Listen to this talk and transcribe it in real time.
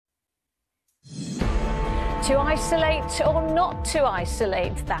To isolate or not to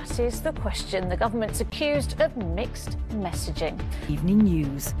isolate? That is the question. The government's accused of mixed messaging. Evening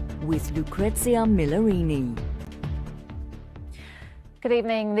News with Lucrezia Millarini. Good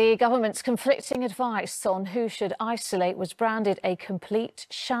evening. The government's conflicting advice on who should isolate was branded a complete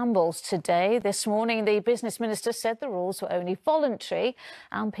shambles today. This morning, the business minister said the rules were only voluntary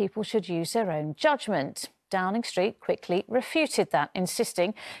and people should use their own judgment. Downing Street quickly refuted that,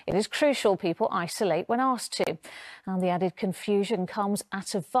 insisting it is crucial people isolate when asked to. And the added confusion comes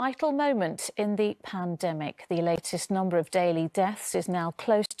at a vital moment in the pandemic. The latest number of daily deaths is now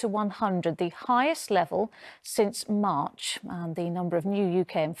close to 100, the highest level since March. And the number of new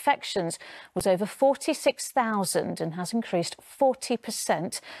UK infections was over 46,000 and has increased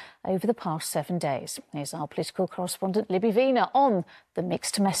 40% over the past 7 days. Here's our political correspondent Libby Vina on the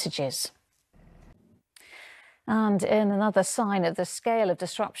mixed messages. And in another sign of the scale of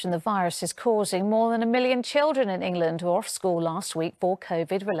disruption the virus is causing, more than 1 million children in England were off school last week for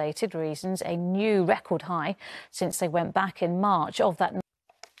COVID-related reasons, a new record high since they went back in March of that.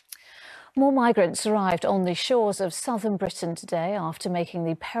 More migrants arrived on the shores of southern Britain today after making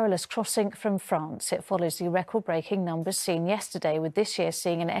the perilous crossing from France. It follows the record-breaking numbers seen yesterday, with this year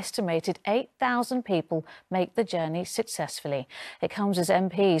seeing an estimated 8,000 people make the journey successfully. It comes as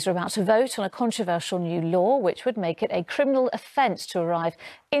MPs are about to vote on a controversial new law which would make it a criminal offence to arrive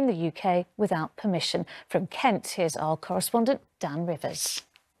in the UK without permission. From Kent, here's our correspondent Dan Rivers.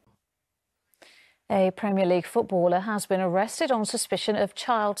 A Premier League footballer has been arrested on suspicion of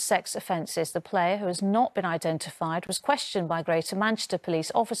child sex offences. The player, who has not been identified, was questioned by Greater Manchester police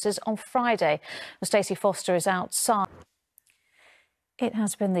officers on Friday. Stacey Foster is outside. It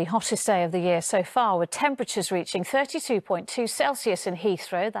has been the hottest day of the year so far, with temperatures reaching 32.2 Celsius in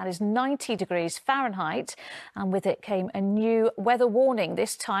Heathrow. That is 90 degrees Fahrenheit. And with it came a new weather warning,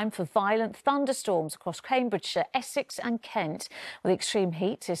 this time for violent thunderstorms across Cambridgeshire, Essex and Kent. The extreme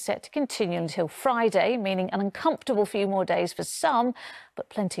heat is set to continue until Friday, meaning an uncomfortable few more days for some, but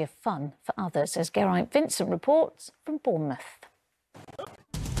plenty of fun for others, as Geraint Vincent reports from Bournemouth.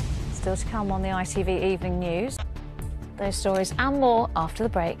 Still to come on the ITV Evening News. Those stories and more after the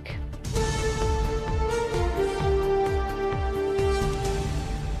break.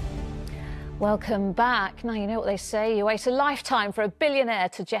 Welcome back. Now, you know what they say, you wait a lifetime for a billionaire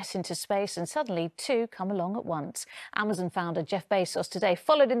to jet into space, and suddenly two come along at once. Amazon founder Jeff Bezos today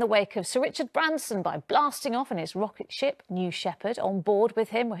followed in the wake of Sir Richard Branson by blasting off in his rocket ship, New Shepard. On board with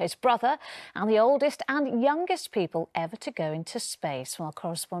him were his brother and the oldest and youngest people ever to go into space. While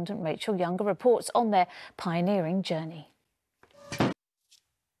correspondent Rachel Younger reports on their pioneering journey.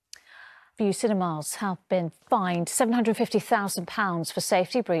 Few cinemas have been fined £750,000 for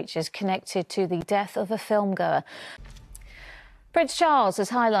safety breaches connected to the death of a filmgoer. Prince Charles has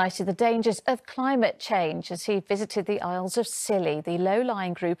highlighted the dangers of climate change as he visited the Isles of Scilly. The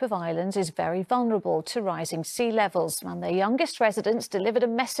low-lying group of islands is very vulnerable to rising sea levels, and their youngest residents delivered a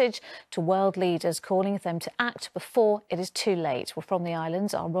message to world leaders calling them to act before it is too late. Well, from the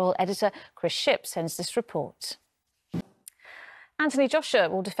islands, our royal editor Chris Shipp sends this report. Anthony Joshua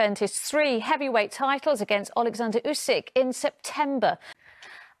will defend his 3 heavyweight titles against Alexander Usyk in September.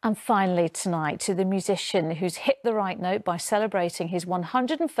 And finally tonight, to the musician who's hit the right note by celebrating his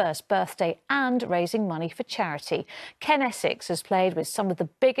 101st birthday and raising money for charity. Ken Essex has played with some of the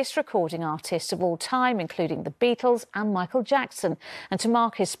biggest recording artists of all time, including the Beatles and Michael Jackson. And to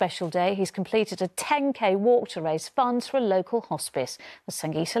mark his special day, he's completed a 10k walk to raise funds for a local hospice. As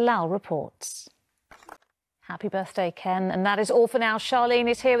Sangeeta Lal reports. Happy birthday, Ken. And that is all for now. Charlene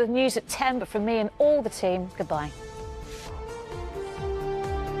is here with news at 10, but from me and all the team, goodbye.